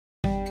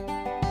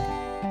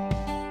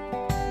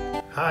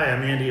Hi,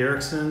 I'm Andy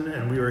Erickson,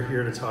 and we are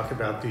here to talk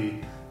about the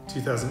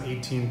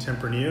 2018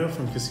 Tempranillo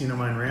from Casino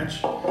Mine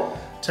Ranch.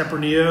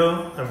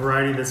 Tempranillo, a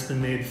variety that's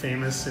been made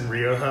famous in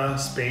Rioja,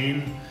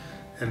 Spain,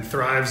 and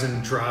thrives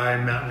in dry,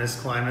 mountainous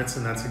climates,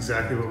 and that's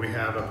exactly what we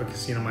have up at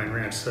Casino Mine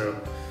Ranch. So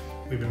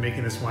we've been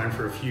making this wine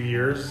for a few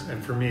years,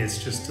 and for me,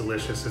 it's just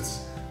delicious.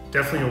 It's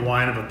definitely a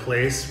wine of a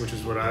place, which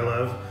is what I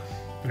love.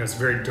 You know, it's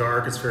very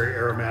dark, it's very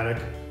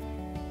aromatic.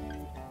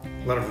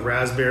 A lot of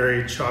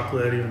raspberry,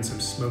 chocolate, even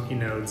some smoky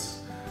notes,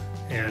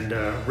 and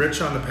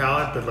rich on the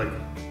palate, but like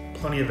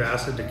plenty of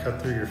acid to cut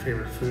through your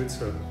favorite food.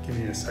 So give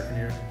me a second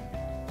here.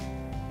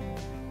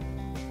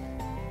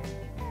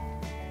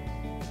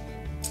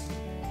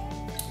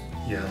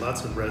 Yeah,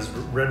 lots of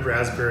red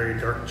raspberry,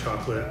 dark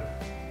chocolate.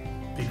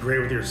 Be great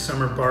with your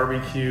summer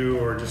barbecue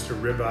or just a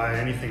ribeye,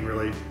 anything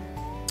really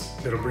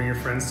that'll bring your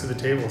friends to the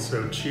table.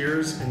 So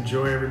cheers,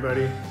 enjoy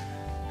everybody.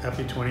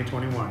 Happy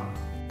 2021.